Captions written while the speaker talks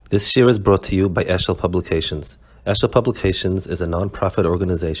This year is brought to you by Eshel Publications. Eshel Publications is a non-profit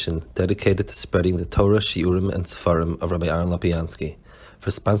organization dedicated to spreading the Torah, Shiurim, and Sefarim of Rabbi Aaron Lopiansky. For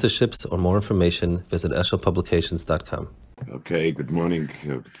sponsorships or more information, visit eshelpublications.com. Okay, good morning.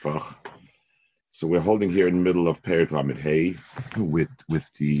 So we're holding here in the middle of Perek Lamed Hey with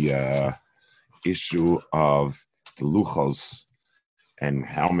the issue of the luchos and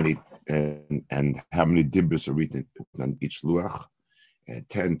how many dibros are written on each luach.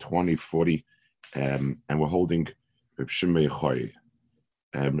 10, 20, 40, and we're holding Reb Shimei Choy.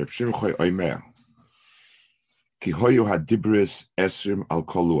 Reb Shimei Choy Oimer, Ki hoyu hadibris esrim al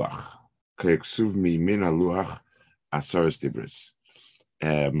kol luach, ke'eksuv mimin haluach asaris dibris.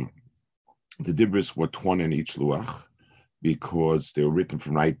 The dibris were 20 in each luach because they were written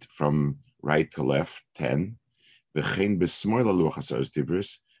from right to left, 10. V'chein b'smoil haluach asaris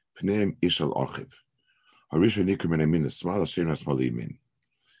dibris, pneim ishal ochiv.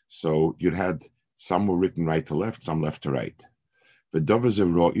 So you had some were written right to left, some left to right. If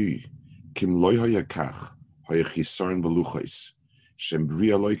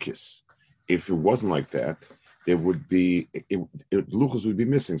it wasn't like that, there would be luchos would be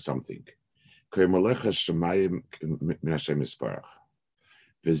missing something.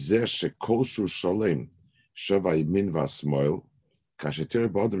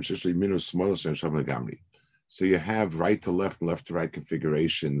 So you have right to left and left to right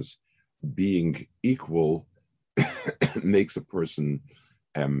configurations being equal makes a person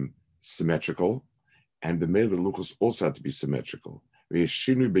symmetrical, and the male luchos also have to be symmetrical. The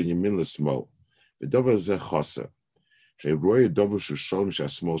dover ze chasa. Sheroy dover shushom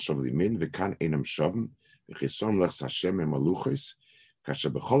shasmol shav limin vekan enam shavim vechisom lech Hashem emaluchos kasha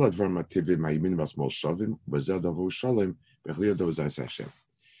bechol advar mativim mayimin vasmol shavim v'zeh dover shalom v'chliya dover zayis Hashem.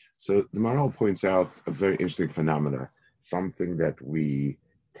 So the Maharal points out a very interesting phenomena, something that we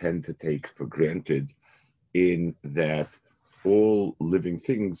tend to take for granted, in that all living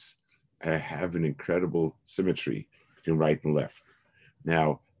things have an incredible symmetry between right and left.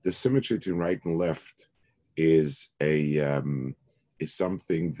 Now, the symmetry between right and left is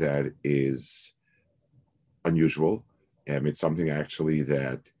something that is unusual. It's something actually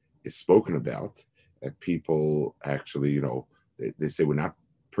that is spoken about, that people actually, they say we're not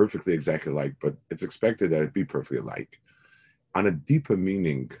perfectly exactly alike, but it's expected that it be perfectly alike. On a deeper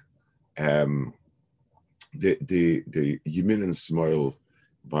meaning, the Yemin and Smoil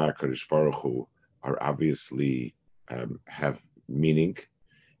by HaKadosh Baruch Hu are obviously have meaning.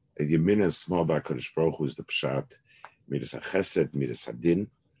 The Yemin and Smoil by HaKadosh Baruch Hu is the Pshat, Midas HaChesed, Midas HaDin.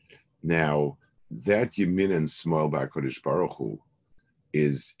 Now, that Yemin and Smoil by HaKadosh Baruch Hu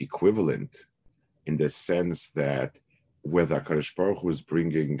is equivalent in the sense that whether HaKadosh Baruch Hu is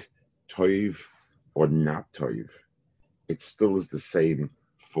bringing toiv or not toiv, it still is the same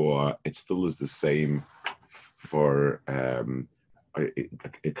for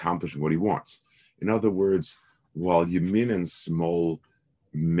accomplishing what he wants. In other words, while Yemin and Smol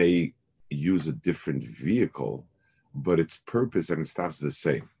may use a different vehicle, but its purpose and its task is the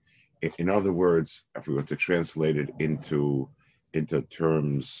same. In other words, if we were to translate it into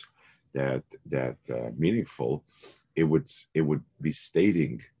terms that meaningful, it would be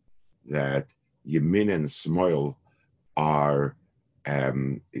stating that Yemin and Smoil are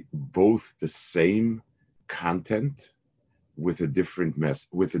both the same content with a different means.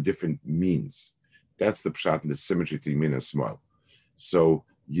 That's the pshat and the symmetry to Yemin and Smoil. So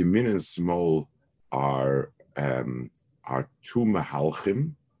Yemin and Smoil are two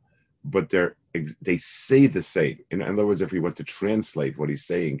mahalchim, but they say the same. In other words, if we were to translate what he's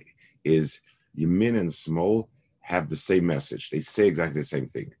saying, is Yemin and Smoil have the same message. They say exactly the same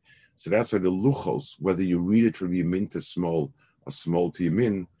thing. So that's why the luchos, whether you read it from Yemin to Smol or Smol to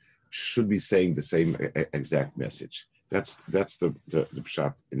Yemin, should be saying the same exact message. That's the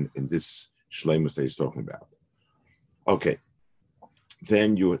pshat in this shleimus that he's talking about. Okay.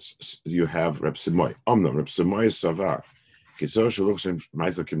 Then you have Reb Simoy. Reb Simoy is savar. Kisor shluch shem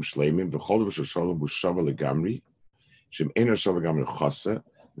meizakim shleimim v'chol v'shosholom v'shava legamri shem ena shava legamri chasa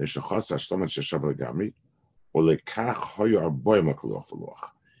neshachasa ashtomat sheshava legamri.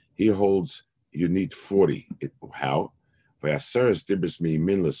 He holds you need 40. How? V'asaras dibris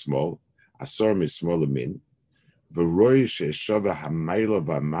miyimin l'smol, asar mismol l'min, v'roi she'eshava hamayla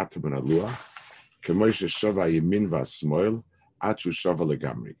v'amata ben haluach, k'moy she'eshava yimin v'asmoil, atu shava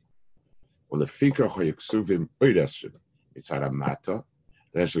legamri. U'lefika choyeksuvim oidasrim, mitzad hamata,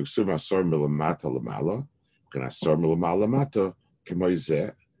 then she'ksuvim asar milamata l'mala, k'en asar milamala l'mata, k'moy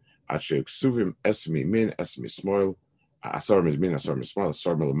zeh, Asher ksuvim esmi min esmi smoil asar min asar mismol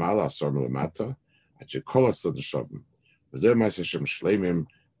asar milamala asar milamata asher kol asar deshavim. V'zeh ma'aseh shem shleimim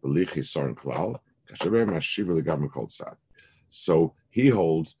So he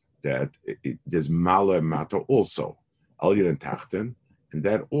holds that there's mala and mata also, alien and tachten, and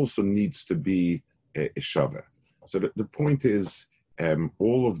that also needs to be a shava. So the point is,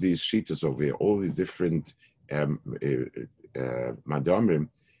 all of these shitas over here, all these different madamim,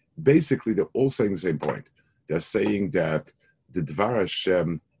 basically they're all saying the same point. They're saying that the Dvar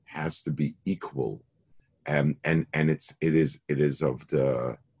Hashem has to be equal, and it is of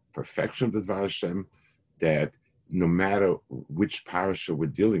the perfection of the Dvar Hashem that no matter which parasha we're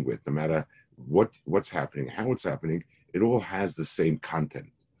dealing with, no matter what's happening, how it's happening, it all has the same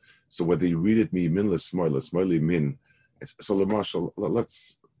content. So whether you read it min l'smoil min, so Marshall,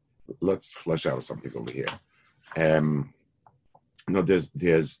 let's flesh out something over here.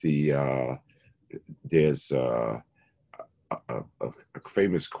 There's a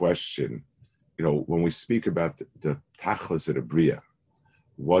famous question. When we speak about the tachlis of the bria,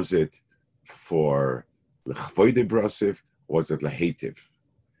 was it for l'chvoide brasiv, was it lehetiv,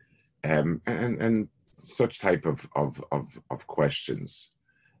 and such type of questions,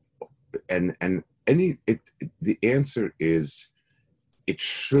 and the answer is it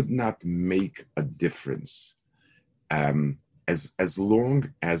should not make a difference, as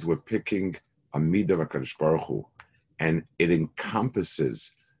long as we're picking a midah of HaKadosh Baruch Hu, and it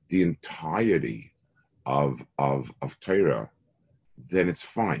encompasses the entirety of Torah, then it's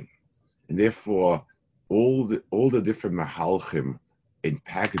fine. And therefore, all the different mahalchim in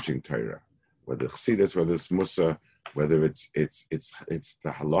packaging Torah, whether Chassidus, whether it's Musa, whether it's the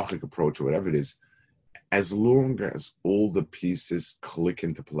halachic approach or whatever it is, as long as all the pieces click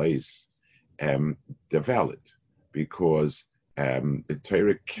into place, they're valid, because the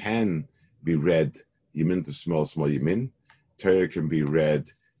Torah can be read yamin to small yamin. Torah can be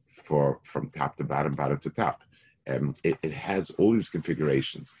read from top to bottom, bottom to top. It has all these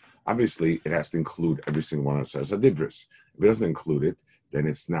configurations. Obviously, it has to include every single one of us as a dibris. If it doesn't include it, then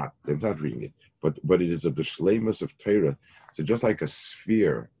it's not reading it. But it is of the shleimus of Torah. So just like a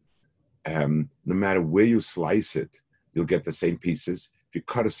sphere, no matter where you slice it, you'll get the same pieces. If you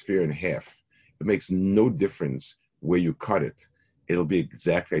cut a sphere in half, it makes no difference where you cut it. It'll be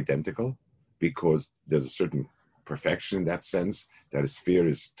exactly identical, because there's a certain perfection in that sense, that a sphere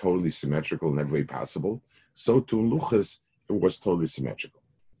is totally symmetrical in every way possible. So to Luchas, it was totally symmetrical.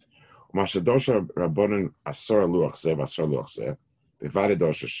 Mashadosha Rabbanan Asar Luach Zev, Asar Luach Zev,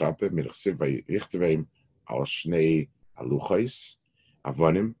 Bevadedosha Shape, Milchsiv Richteveim, Al Shnei Aluchais,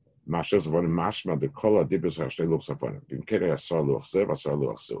 Avonim, Mashas Avonim Mashma, the Kola Dibus Hashnei Luchs Avonim, Bimkere Asar Luach Zev, Asar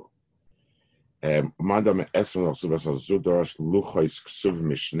Luach Zev. Madam Esm Luch Zev, Asar Zudosh, Luchais Ksuv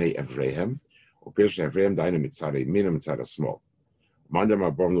Mishnei Evrehem, Upirsh Evrehem, Daina Mitzare Mina Mitzare Small. Madam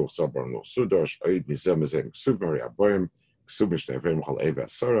Abom Luch Zev, Abom Luch Zudosh, Oid Mizem Mizem Ksuv Mari Aboim, Ksuv Mishnei Evrehem, Chal Eva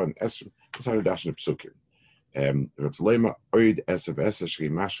Asara, and Esm, Asara Dashin Psukim. Rotzlema Oid Esav Esa Shri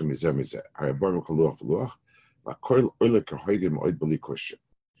Mashu Mizem Mizem, Araboim Kaluach V'luach, Vakoil Oile Kehoigim Oid Bali Kusha.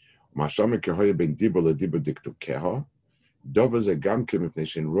 Masham Kehoigim Ben Dibur Le Dibur Diktu Keha, Dova Ze Gam Kim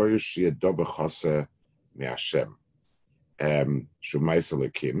Mipnei Royer Shia Dova Chase MeHashem. Shumais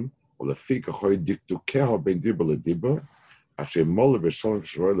Alekim, Olefi Kehoig Diktu Keha Ben Dibur Le Dibur, Asher Mole V'Sholem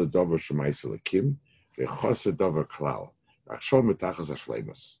Shroy Le Dova Shumais Alekim, V'Chase Dova Klal, Achshol Metachas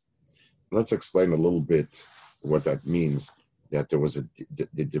Ashleimus. Let's explain a little bit what that means, that there was the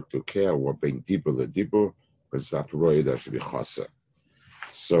Diktu Keha or Ben Dibur Le Dibur, because it's not Roy, that should be Chase.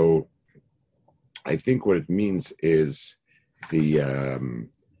 So I think what it means is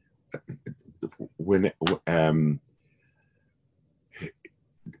when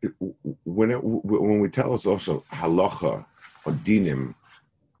we tell us also halacha or dinim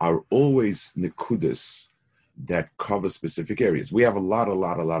are always nekudas that cover specific areas. We have a lot of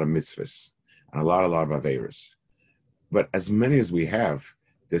mitzvahs and a lot of averos, but as many as we have,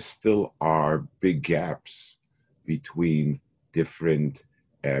 there still are big gaps between different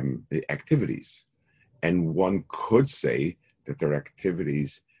activities. And one could say that there are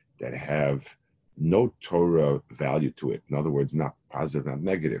activities that have no Torah value to it. In other words, not positive, not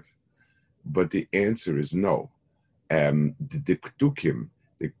negative. But the answer is no. The diktukim,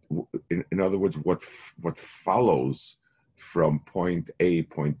 in other words, what follows from point A,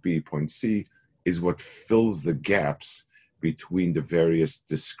 point B, point C, is what fills the gaps between the various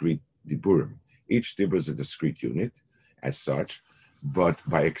discrete diburim. Each dibur is a discrete unit as such, but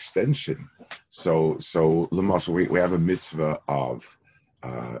by extension. So we have a mitzvah of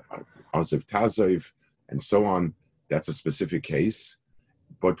Aziv Taziv and so on. That's a specific case,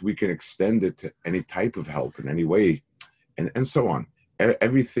 but we can extend it to any type of help in any way, and so on.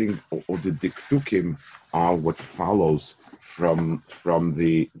 Everything, or the diktukim, are what follows the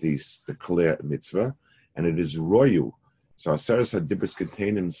clear mitzvah, and it is royu. So Aseres HaDibros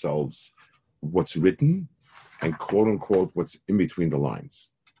contain themselves what's written and quote unquote what's in between the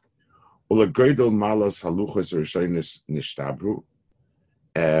lines. The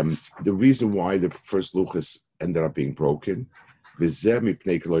reason why the first luchas ended up being broken, since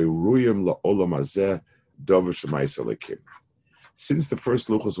the first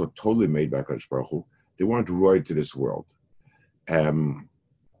luchas were totally made by Kadosh Baruch Hu, they weren't roy to this world. The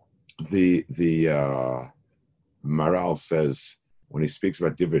Maral says when he speaks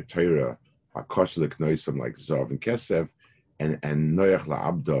about Divrei Torah, Hakosh leknoisam like Zav and Kesef, and Noach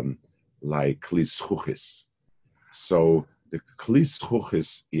la'abdon like Klis Chuchis. So the Klis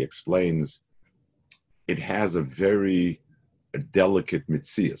Chuchis, he explains, it has a very delicate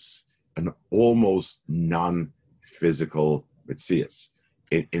mitzias, an almost non-physical mitzias.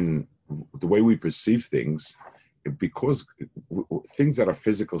 In the way we perceive things, because things that are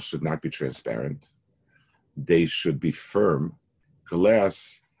physical should not be transparent, they should be firm.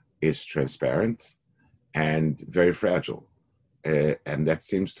 Glass is transparent and very fragile. And that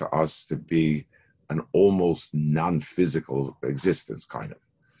seems to us to be an almost non-physical existence, kind of.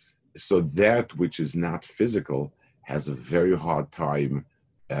 So that which is not physical has a very hard time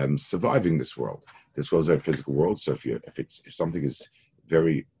surviving this world. This world is a very physical world. So if something is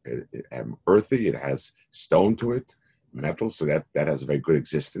very earthy, it has stone to it, metal, so that has a very good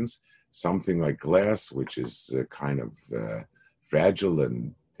existence. Something like glass, which is kind of fragile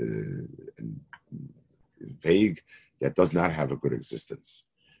and vague, that does not have a good existence.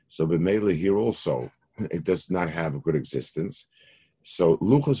 So B'meila here also, it does not have a good existence. So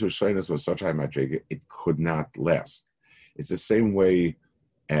Luchas Rishonos was such high madrega, it could not last. It's the same way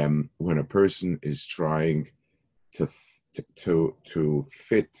when a person is trying to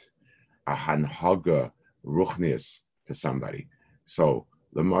fit a hanhaga ruchnius to somebody. So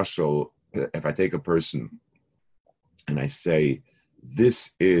the marshal, if I take a person and I say,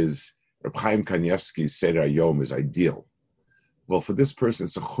 this is Reb Chaim Kanievsky's Seder Yom is ideal. Well, for this person,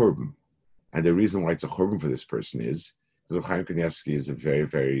 it's a churban. And the reason why it's a churban for this person is because Reb Chaim Kanievsky is a very,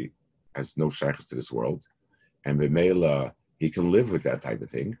 very, has no shaykhs to this world. And B'meila, he can live with that type of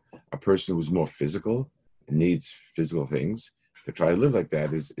thing. A person who's more physical, needs physical things, to try to live like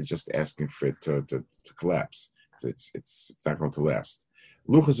that is just asking for it to collapse. So it's not going to last.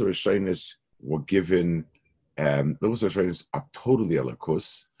 Luchas Rishonos were given, Luchas Rishonos are totally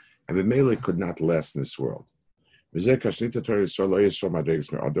alakus, and the melee could not last in this world.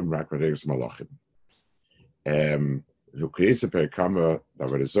 Who creates a perikama that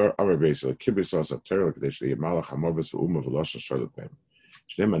would resort our base of kibrisos of terror kadeshli malach hamovus u'uma v'losh sholopem.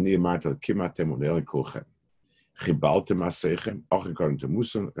 Shnem ani martel kimatem unel kulchem. Chibaltem asechem och according to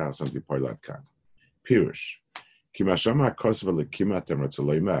Musan gasam di poilat kan. Pirush. Kimashama kosva lekimatem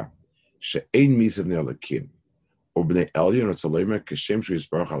ratzolema she'ein misav ne'alekim. Ubnei elyon ratzolema kashem shu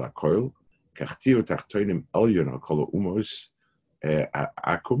yisbarach ala koil kachtiu tachtoinim elyon al kol umos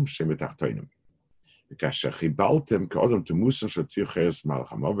akum shem tachtoinim. Kasher chibaltem keodom to Musan shatiu cheres malach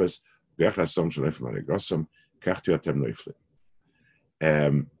hamovus beach lasom shalefim alegosam kachtiu atem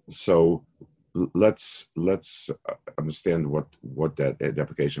noiflim. So let's understand what that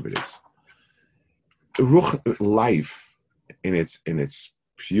application of it is. Life, in its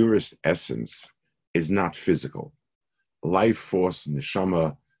purest essence, is not physical. Life force,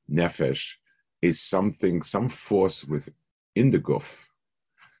 neshama, nefesh, is some force within the guf.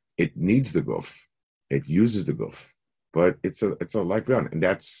 It needs the guf. It uses the guf, but it's a life beyond, and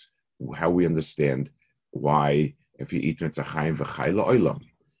that's how we understand why if you eat netzachayim v'chayla oilam.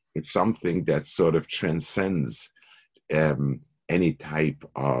 It's something that sort of transcends any type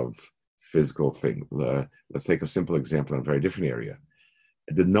of physical thing. Let's take a simple example in a very different area.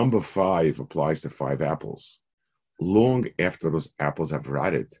 The number 5 applies to 5 apples. Long after those apples have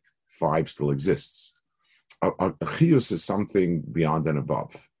rotted, 5 still exists. A chiyus is something beyond and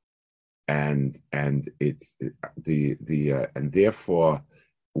above, and therefore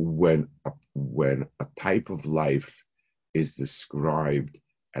when a type of life is described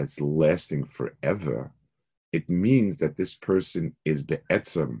as lasting forever, it means that this person is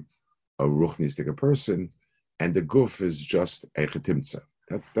be'etzem, a ruchnistic person, and the guf is just a chetimtza.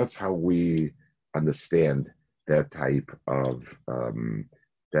 That's how we understand that type of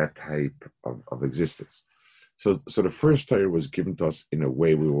existence. So the first Torah was given to us in a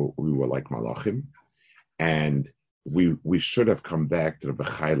way we were like malachim, and we should have come back to the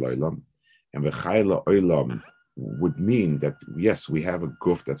v'chayla olam, and v'chayla olam would mean that, yes, we have a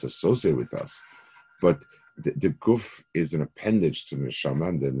guf that's associated with us, but the guf is an appendage to the neshama,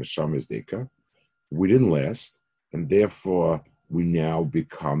 and the neshama is deka. We didn't last, and therefore we're now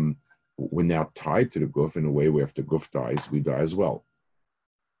tied to the guf in a way where if the guf dies, we die as well.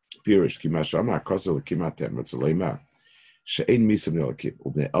 Pirish kimashama kosel kimatem v'tzaleima she'ein misam nelakim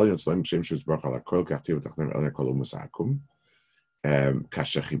ubnei elyon tzaleim shem shus baruch ala kol kachtiv v'tachnem elyon kol umusakum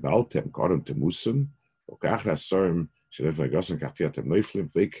kashechibaltem kodem temusum ukach lasorim shelef v'gasen kachtiatem neuflim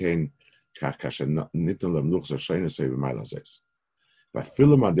v'kein kach kashen nitn lem nuch zashayne sei b'mailazes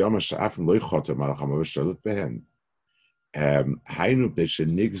v'filim adiyama she'afim loichotem malacham v'shalut behen hainu b'nei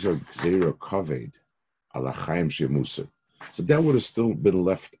shenigzor gzeiro kaved ala chaim she'musum. So that would have still been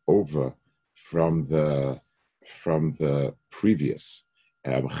left over from the previous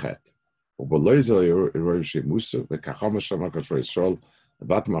chet. The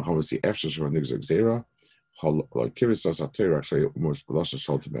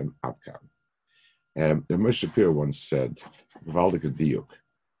Moshe Shapiro once said,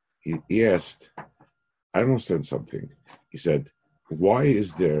 he asked, I don't understand something. He said, why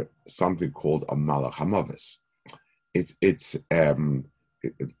is there something called a malach hamavis? It's the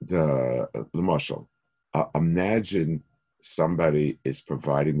marshal. Imagine somebody is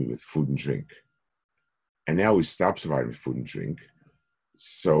providing me with food and drink, and now he stops providing me food and drink,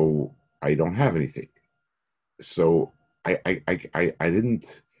 so I don't have anything. So I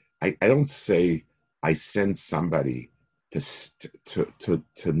don't say I send somebody to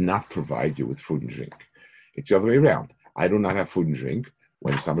not provide you with food and drink. It's the other way around. I do not have food and drink.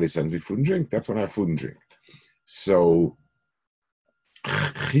 When somebody sends me food and drink, that's when I have food and drink. So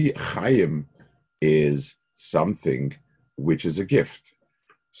Chaim is something which is a gift.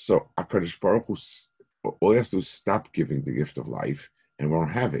 So HaKadosh Baruch Hu, all he has to do is stop giving the gift of life, and we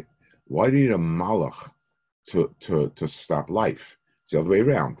won't have it. Why do you need a malach to stop life? It's the other way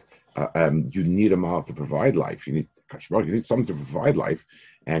around. You need a malach to provide life. You need something to provide life,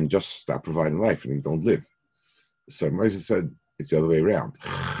 and just stop providing life, and you don't live. So Moshe said it's the other way around.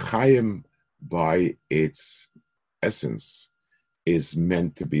 Chaim, by its essence, is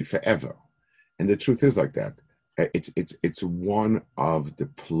meant to be forever, and the truth is like that. It's one of the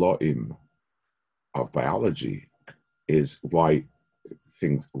ploim of biology, is why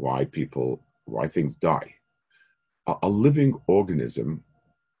things die. A living organism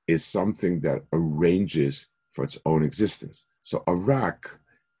is something that arranges for its own existence. So a rock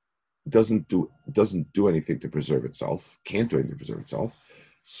doesn't do anything to preserve itself, can't do anything to preserve itself.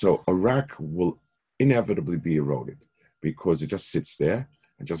 So a rock will inevitably be eroded because it just sits there,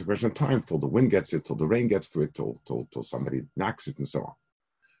 and just a question of time till the wind gets it, till the rain gets to it, till somebody knocks it, and so on.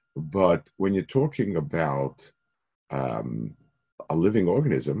 But when you're talking about a living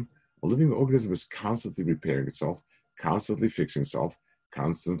organism is constantly repairing itself, constantly fixing itself,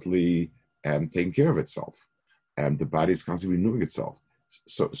 constantly taking care of itself, and the body is constantly renewing itself.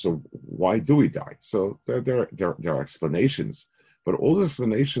 So why do we die? So there are explanations, but all the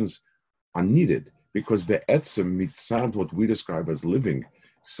explanations are needed because be'etzem mitzad, what we describe as living,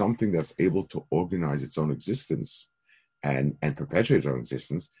 something that's able to organize its own existence and perpetuate its own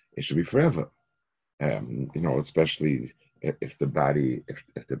existence, it should be forever. Especially if the body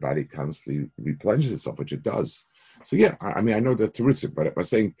constantly replenishes itself, which it does. So yeah, I know that terutzim, but I'm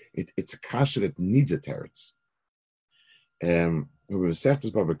saying it's a kasha that needs a teretz. We were set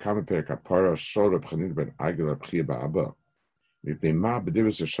as Baba Kama Perek Kapara Shor Reb Chanin ben Agil Reb Chia Ba'aba. Mipnei ma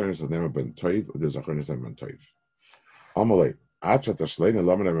b'divus Yeshonis Adnema ben Toiv u'divus Achonis ben Toiv. Amalei Ad Shat Ashleina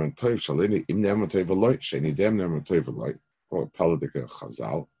Lama ben Toiv Shalini Im Nema Toiv Eloi Sheni Dem Nema Toiv Eloi. Or Paladika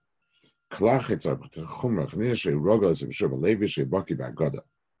Chazal. Klach Etzar B'Techum Rachnin Shei Roga Zim Shur B'Levi Shei Baki Ba'Goda.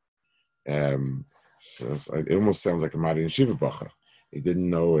 So it almost sounds like a Mari Yeshiva Bacher. He didn't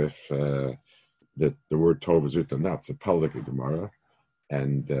know if that the word Tov is written or not. It's a Paladika Gemara.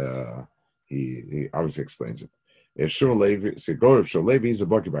 And he obviously explains it. If Shur Levi, so go if Shur Levi is a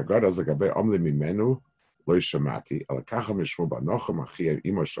Baki Ba'Goda, as like a Be Omli Mimenu Lo Shamati Alakacha Mishmu Ba'Nochem Achi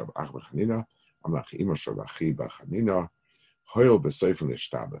Imo Shor B'Ach B'Chanina Amlach Imo Shor B'Achi B'Chanina Hoyel B'Seifel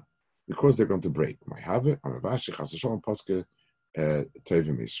L'Shtabe, because they're going to break. My have it. Amavashi Chasashon Paske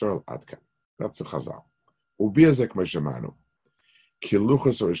Tovim Yisroel Adkan. That's the Chazal. Ubiazek Moshamanu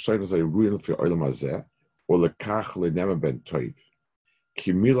Kiluchas or Shainas Ayruin for Olam Hazeh or Lekach LeNema Ben Toiv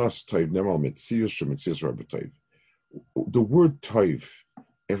Kimilas Toiv Nemal Metzius Shemetzius Rabbi Toiv. The word Toiv,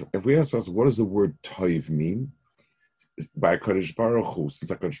 if we ask us what does the word Toiv mean, by HaKadosh Baruch Hu,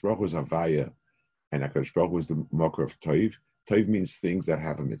 since HaKadosh Baruch Hu is Havaya and HaKadosh Baruch Hu is the Makar of Toiv, Toiv means things that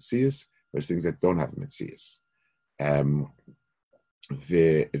have a Metzius versus things that don't have a Metzius.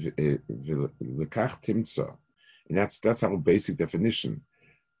 Lekach Timtza, and that's our basic definition.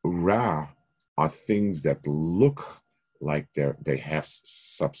 Ra are things that look like they have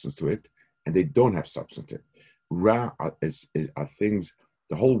substance to it, and they don't have substance to it. Ra are things,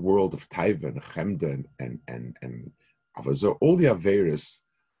 the whole world of Taiva and Chemda and Avazor, all the Averis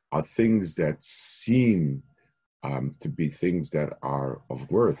are things that seem to be things that are of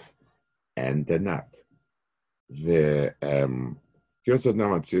worth, and they're not. Here's a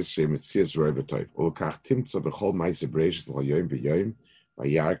Namatzis Shem Mitzias Roy V'Toiv. Ulkach Timtza B'chol Ma'ase Bereishis V'chol Yoyim V'Yoyim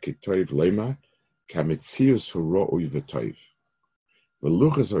V'Yar K'Toiv Lema Kamitzius Huroi V'Toiv.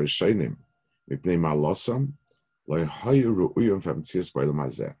 V'Luchas HaRishayim Mipnei Malosam Lo'Hayu Ru'uyim V'Mitzias B'Olam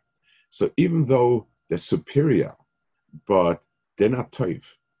Hazeh. So even though they're superior, but they're not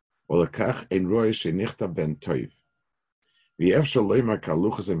Toiv. Ulkach Ein Roy Shenichta Ben Toiv. V'Yev Shaloyma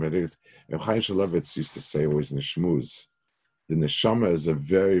Kaluchas and V'Degis. Reb Chaim Shmulevitz used to say always in the Shmuz, the neshama is a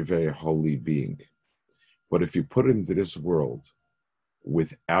very, very holy being. But if you put it into this world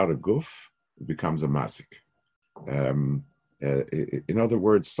without a guf, it becomes a masik. In other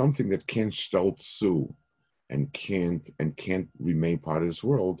words, something that can't shtoltzu and can't remain part of this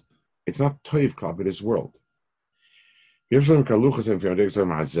world, it's not toiv klab in this world. So if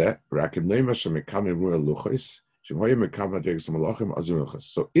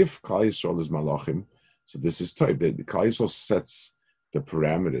Klal Yisrael is malachim, so this is toiv. The Klal Yisrael sets the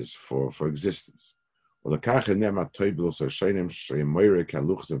parameters for existence. So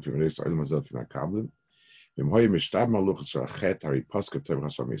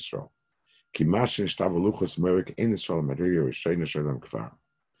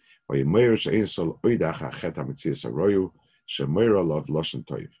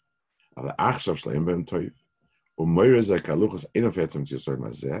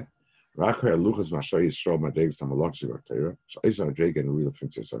Racher Luchas Mashay Yisrael Madeg Samalach Zivartera, Shaisa Dreg and Real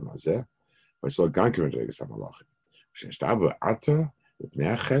Princess on Mazeh, by Sol Ganker Madeg Samalach. Shenstaba Ata, with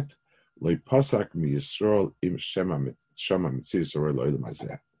Neachet, Loi Pasak Mi Yisrael Im Shema Mitzis or Loil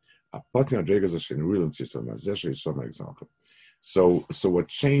Mazeh. A Platina Dregas Shen Real Mitzis on Mazeh, Shaisa example. So what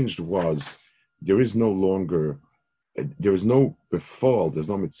changed was there is no befall, there's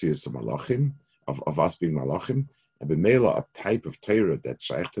no Mitzis Malachim, of us being Malachim. And b'meila, a type of Torah that's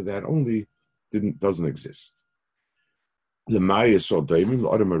shaykh to that only doesn't exist. L'may Yisrael daimim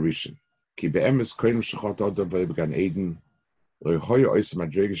l'adam arishin. Ki be'emes koidim shechat adam v'began Eden lo'hoya oisem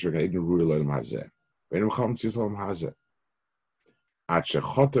adregish v'gan Eden ru'y lo'im hazeh. V'enim cham tzis lo'im hazeh. Ad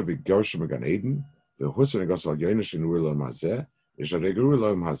shechata v'goshem v'gan Eden v'husa negas al yoinish in ru'y lo'im hazeh v'yish adreg ru'y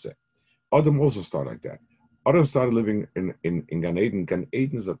lo'im hazeh. Adam also started like that. Adam started living in Gan Eden. Gan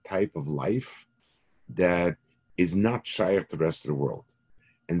Eden is a type of life that is not shaykh to the rest of the world.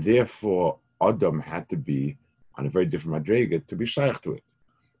 And therefore, Adam had to be on a very different madrega to be shaykh to it.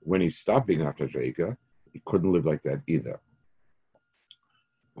 When he stopped being after madrega, he couldn't live like that either.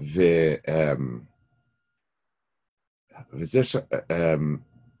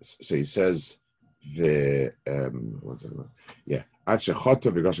 So he says,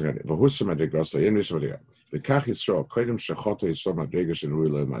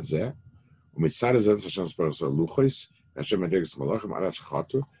 ומצד הזה השם ספרס לוחויס, השם מדרגס מלאכים עד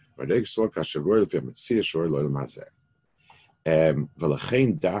שחטו, מדרגס לא כאשר רואה לפי המציע שרואה לא למעזה.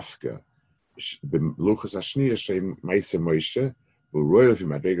 ולכן דווקא בלוחס השני יש מייסה מוישה, והוא רואה לפי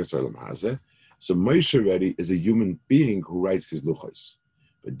מדרגס לא למעזה. So Moshe already is a human being who writes his luchos.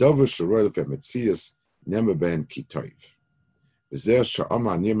 ודובר שרואה לפי המציעס נאמר בהן כי טוב. וזה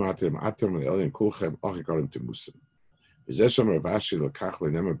שאמר נימאתם אתם לאלין כולכם אחי קודם תמוסם. וזה שאמר רבשי לקח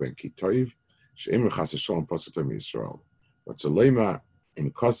לנאמר בהן כי טוב, שאם רחס השלום פוסטו מישראל. וצלמה אם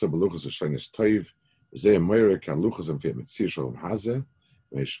קוסה בלוחס השני יש טוב, וזה אמרה כהלוחס לפי המציע שלום הזה,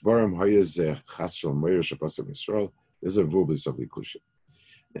 וישברם היה זה חס של אמרה שפוסטו מישראל, זה vublis of the kusha.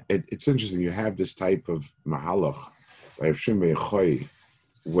 It's interesting, you have this type of mahalach by Rav Shimon Yochai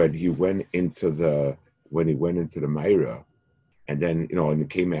when he went into the Meira, and then and he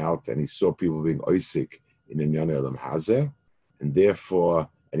came out and he saw people being oisik in the Inyan Elam Hazeh, and therefore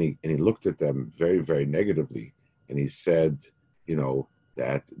he looked at them very, very negatively, and he said,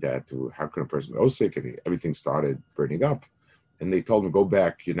 that how can a person be oisik, and everything started burning up, and they told him, go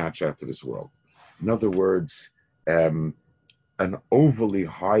back, you're not shaykh to this world. In other words, an overly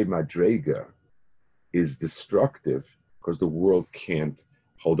high madrega is destructive because the world can't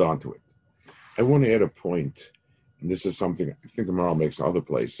hold on to it. I want to add a point, and this is something I think the Maharal makes in other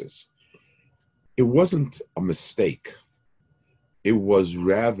places. It wasn't a mistake. It was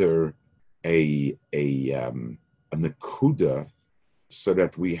rather a nakuda so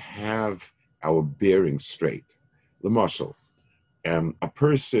that we have our bearing straight. L'mashal,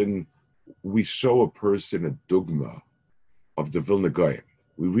 we show a person a dogma of the Vilna Gaon.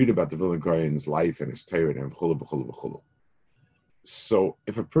 We read about the Vilna Gaon's life and his Torah and chulu. So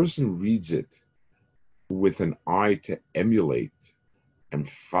if a person reads it with an eye to emulate and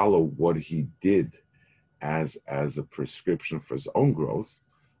follow what he did as a prescription for his own growth,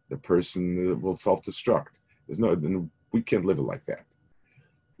 the person will self-destruct. We can't live it like that.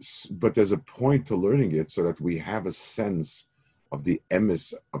 But there's a point to learning it so that we have a sense of the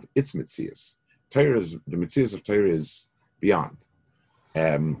emes of its mitzias. The mitzias of Torah is beyond.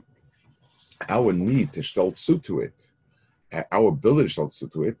 Our need to shtoltzu to it, our ability to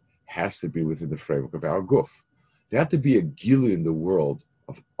shtoltzu to it, has to be within the framework of our guf. There had to be a gilu in the world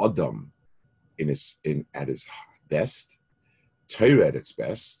of Adam at his best, Torah at its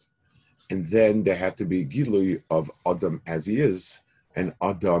best, and then there had to be a gilu of Adam as he is, and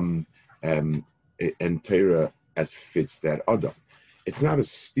Adam and Torah as fits that Adam. It's not a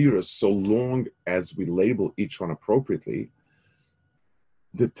stira so long as we label each one appropriately.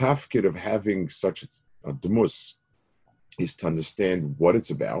 The tafkid of having such a demus is to understand what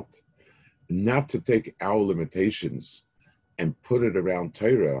it's about, not to take our limitations and put it around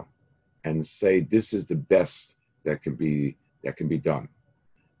Torah and say this is the best that can be done.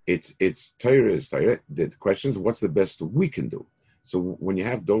 It's Torah is Torah. The question is what's the best we can do. So when you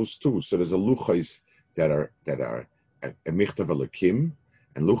have those two, so there's a luchos that are a michtav elakim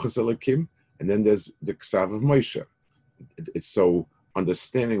and luchos elakim, and then there's the ksav of Moshe. It's so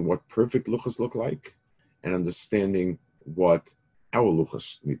understanding what perfect luchos look like, and understanding what our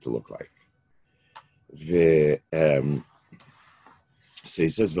luchos need to look like. So he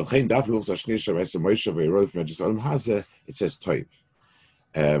says, it says toiv.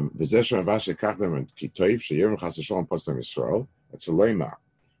 It's a loima.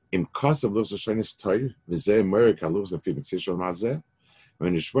 Im kasav luz hashanis toiv, v'zeh America luz lefi mitzishol mazeh,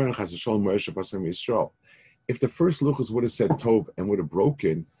 when Yishmael chasashol Moshe pasam Yisroel. If the first luchos would have said tov and would have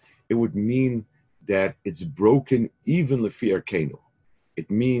broken, it would mean that it's broken even lefi arkenu. It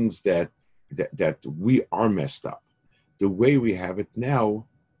means that we are messed up. The way we have it now,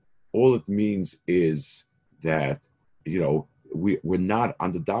 all it means is that we're not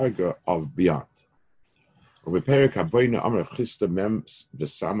on the darga of beyond. Perek Amar Chista Mem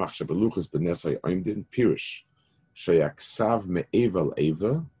v'Samach shebeluchas b'nesai oimdin Pirish sheyaksav me'eva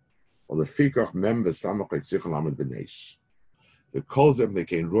l'eva or lefikach Mem v'Samach leitzichol amid b'neish. The calls them they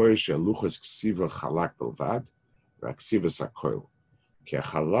can roy sheluchas ksiva chalak belvad v'aksiva sakoil ki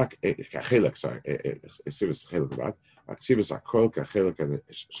chalak kachelak ksiva chelak belvad aksiva sakoil kachelak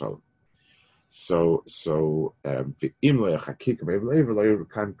shalom. So v'im lo yachakik me'eva l'eva lo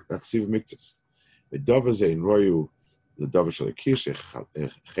yirkan aksiva miktzas. The davar zein royu, the davar shel akish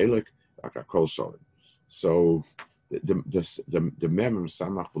chelek akakol shalom. So the memem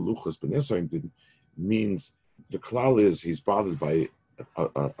samach v'luchas b'nesoim means the klal is he's bothered by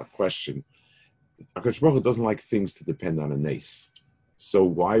a question. HaKadosh Baruch Hu doesn't like things to depend on a nace. So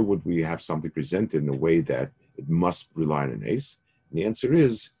why would we have something presented in a way that it must rely on a nace? And the answer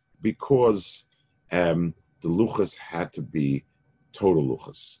is because the luchas had to be total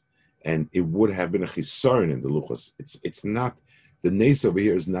luchas. And it would have been a chisaron in the luchos. It's not, the nace over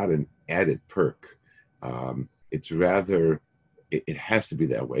here is not an added perk. It's rather, it has to be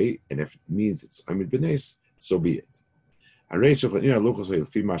that way. And if it means it's amid b'nace, so be it. So sishat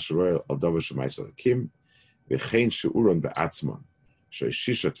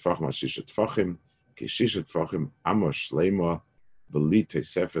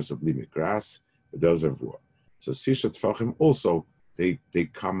tfachim also, they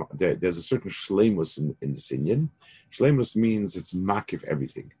come. There's a certain shleimus in the sinyan. Shleimus means it's makif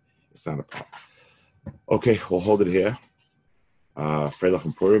everything. It's not a problem. Okay, we'll hold it here. Freilach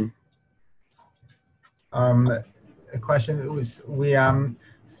and Purim. A question was so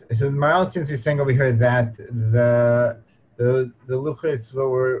the Maral seems to be saying over here that the luchos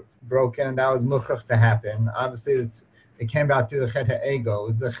were broken and that was muchach to happen. Obviously, it came about through the chet ha'ego.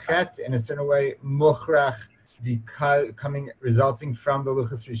 Is the chet in a certain way muchrach resulting from the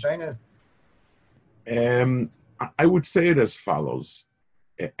luchos rishonos? I would say it as follows.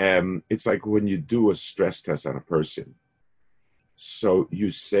 It's like when you do a stress test on a person. So you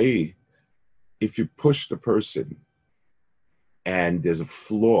say, if you push the person and there's a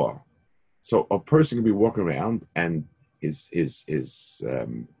flaw, so a person can be walking around and his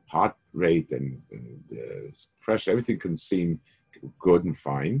heart rate and his pressure, everything can seem good and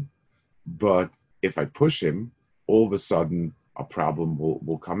fine, but if I push him, all of a sudden a problem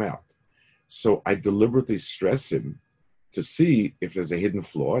will come out. So I deliberately stress him to see if there's a hidden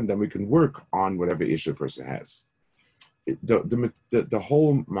flaw, and then we can work on whatever issue a person has. The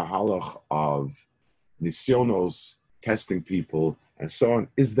whole mahalach of nisyonos, testing people, and so on,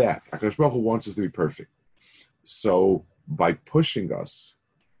 is that HaKadosh Baruch Hu wants us to be perfect. So by pushing us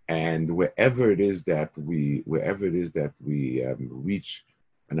And wherever it is that we reach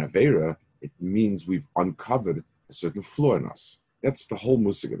an avera, it means we've uncovered a certain flaw in us. That's the whole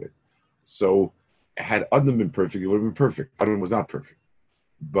musig of it. So, had Adam been perfect, it would have been perfect. Adam was not perfect,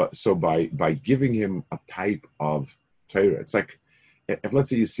 but so by giving him a type of Torah, it's like if, let's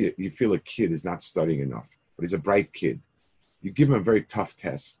say, you feel a kid is not studying enough, but he's a bright kid. You give him a very tough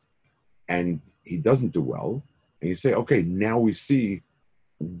test, and he doesn't do well, and you say, okay, now we see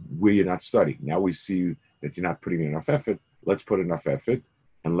where you're not studying. Now we see that you're not putting in enough effort. Let's put enough effort,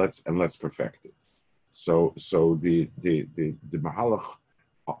 and let's perfect it. So the Mahalach,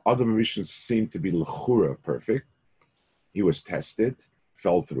 other Rishon seemed to be l'chura perfect. He was tested,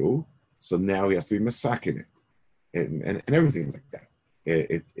 fell through, so now he has to be masakin it, and everything like that.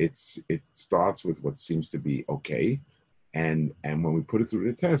 It starts with what seems to be okay, and when we put it through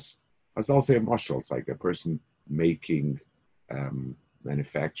the test, as I'll say a mashal, it's like a person making,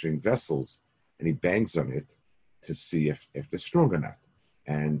 manufacturing vessels, and he bangs on it to see if they're strong or not,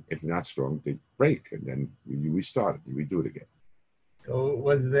 and if they're not strong, they break, and then you restart it, you redo it again. So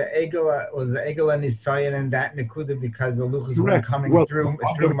was the Egel and Nisayan and that Nikuda because the Luchas weren't coming through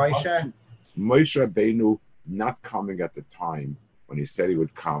Moshe? Moshe Rabbeinu not coming at the time when he said he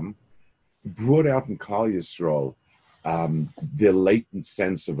would come, brought out in Klal Yisrael their latent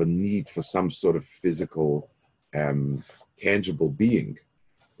sense of a need for some sort of physical, tangible being,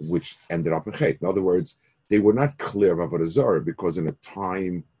 which ended up in Chet. In other words, they were not clear of Avodah Zarah because in a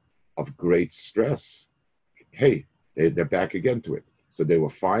time of great stress, hey, they're back again to it. So they were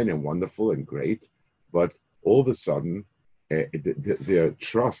fine and wonderful and great, but all of a sudden, their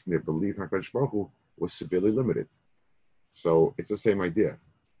trust and their belief in HaKadosh Baruch Hu was severely limited. So it's the same idea.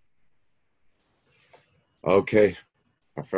 Okay.